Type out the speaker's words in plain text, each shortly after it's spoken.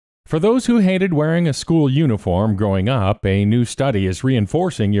For those who hated wearing a school uniform growing up, a new study is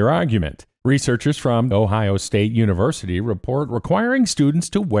reinforcing your argument. Researchers from Ohio State University report requiring students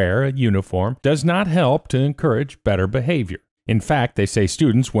to wear a uniform does not help to encourage better behavior. In fact, they say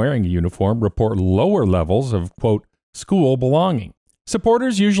students wearing a uniform report lower levels of, quote, school belonging.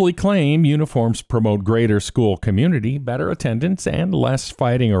 Supporters usually claim uniforms promote greater school community, better attendance, and less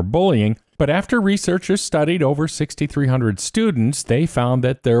fighting or bullying. But after researchers studied over 6,300 students, they found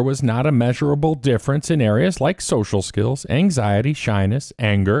that there was not a measurable difference in areas like social skills, anxiety, shyness,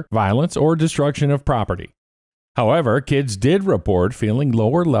 anger, violence, or destruction of property. However, kids did report feeling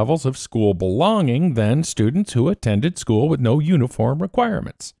lower levels of school belonging than students who attended school with no uniform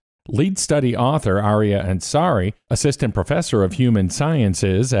requirements. Lead study author Arya Ansari, assistant professor of human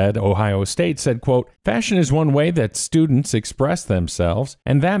sciences at Ohio State, said, quote, fashion is one way that students express themselves,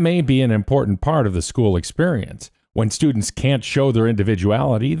 and that may be an important part of the school experience. When students can't show their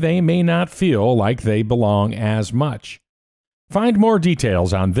individuality, they may not feel like they belong as much. Find more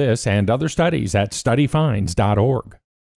details on this and other studies at studyfinds.org.